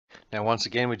Now once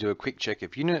again we do a quick check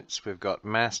of units. We've got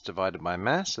mass divided by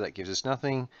mass, so that gives us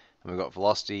nothing, and we've got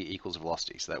velocity equals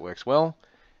velocity, so that works well,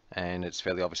 and it's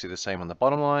fairly obviously the same on the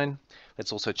bottom line.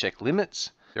 Let's also check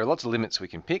limits. There are lots of limits we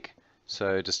can pick.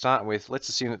 So to start with, let's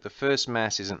assume that the first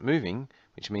mass isn't moving,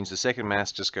 which means the second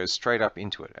mass just goes straight up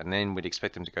into it, and then we'd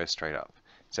expect them to go straight up.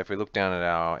 So if we look down at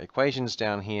our equations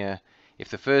down here, if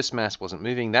the first mass wasn't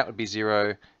moving, that would be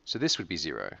 0, so this would be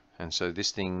 0. And so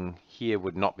this thing here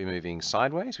would not be moving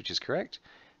sideways, which is correct,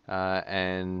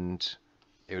 and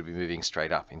it would be moving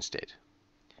straight up instead.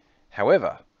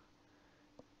 However,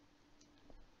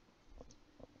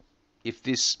 if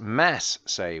this mass,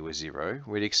 say, was 0,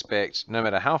 we'd expect no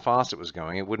matter how fast it was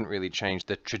going, it wouldn't really change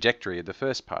the trajectory of the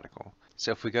first particle.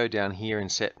 So if we go down here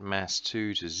and set mass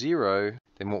 2 to 0,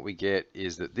 then what we get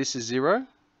is that this is 0,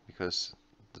 because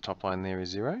the top line there is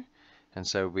 0. And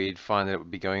so we'd find that it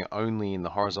would be going only in the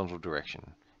horizontal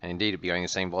direction. And indeed, it'd be going the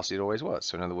same velocity it always was.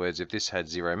 So in other words, if this had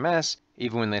 0 mass,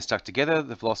 even when they're stuck together,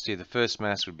 the velocity of the first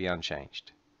mass would be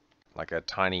unchanged, like a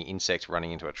tiny insect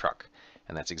running into a truck.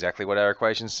 And that's exactly what our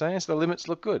equations say, so the limits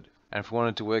look good. And if we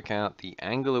wanted to work out the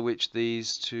angle at which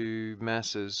these two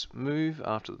masses move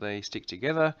after they stick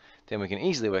together, then we can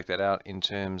easily work that out in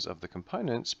terms of the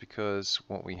components, because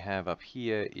what we have up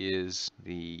here is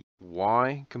the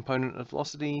y component of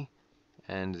velocity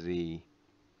and the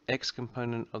x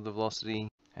component of the velocity.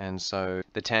 And so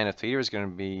the tan of theta is going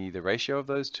to be the ratio of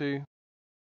those two,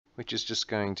 which is just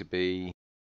going to be,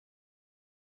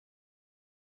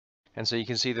 and so you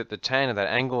can see that the tan of that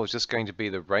angle is just going to be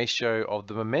the ratio of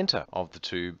the momenta of the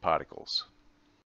two particles.